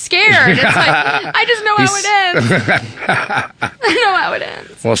really scared. It's like, I just know how it ends. I know how it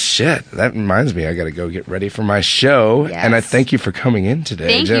ends. Well, shit. That reminds me, I gotta go get ready for my show. Yes. And I thank you for coming in today.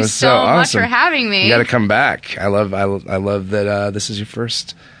 Thank you so much for having me. You gotta come back. I love that this is your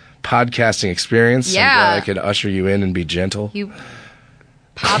first podcasting experience. Yeah. I'm glad I could usher you in and be gentle. You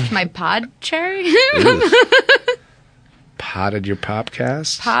popped my pod cherry? Potted your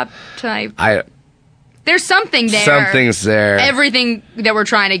popcast? There's something there. Something's there. Everything that we're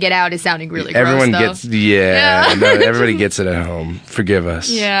trying to get out is sounding really gross, Everyone though. gets, yeah. No, everybody gets it at home. Forgive us.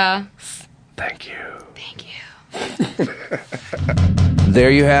 Yeah. Thank you. Thank you.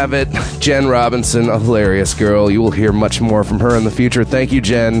 There you have it. Jenn Robinson, a hilarious girl. You will hear much more from her in the future. Thank you,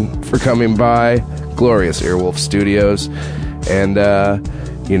 Jen, for coming by. Glorious Earwolf Studios. And,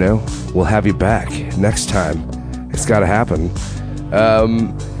 we'll have you back next time. It's got to happen.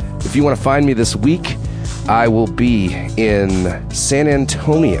 If you want to find me this week, I will be in San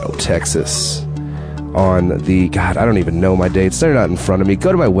Antonio, Texas on the... God, I don't even know my dates. They're not in front of me.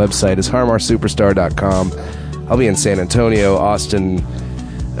 Go to my website. It's harmarsuperstar.com. I'll be in San Antonio, Austin,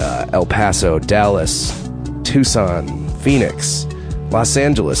 El Paso, Dallas, Tucson, Phoenix, Los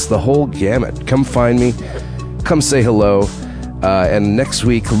Angeles, the whole gamut. Come find me. Come say hello. And next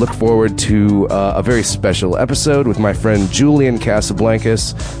week, look forward to a very special episode with my friend Julian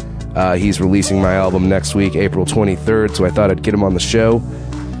Casablancas. He's releasing my album next week, April 23rd, so I thought I'd get him on the show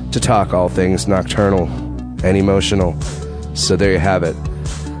to talk all things nocturnal and emotional. So there you have it.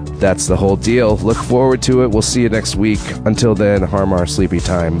 That's the whole deal. Look forward to it. We'll see you next week. Until then, Har Mar sleepy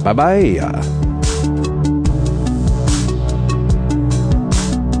time. Bye-bye.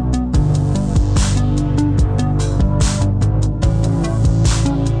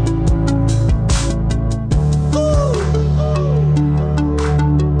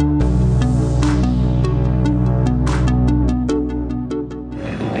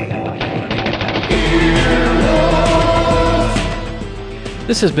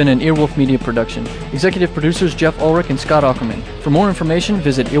 This has been an Earwolf Media production. Executive producers Jeff Ulrich and Scott Ackerman. For more information,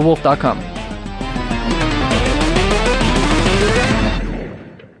 visit earwolf.com.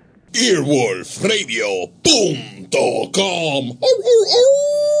 earwolfradio.com.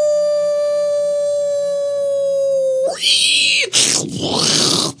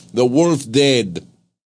 The wolf dead.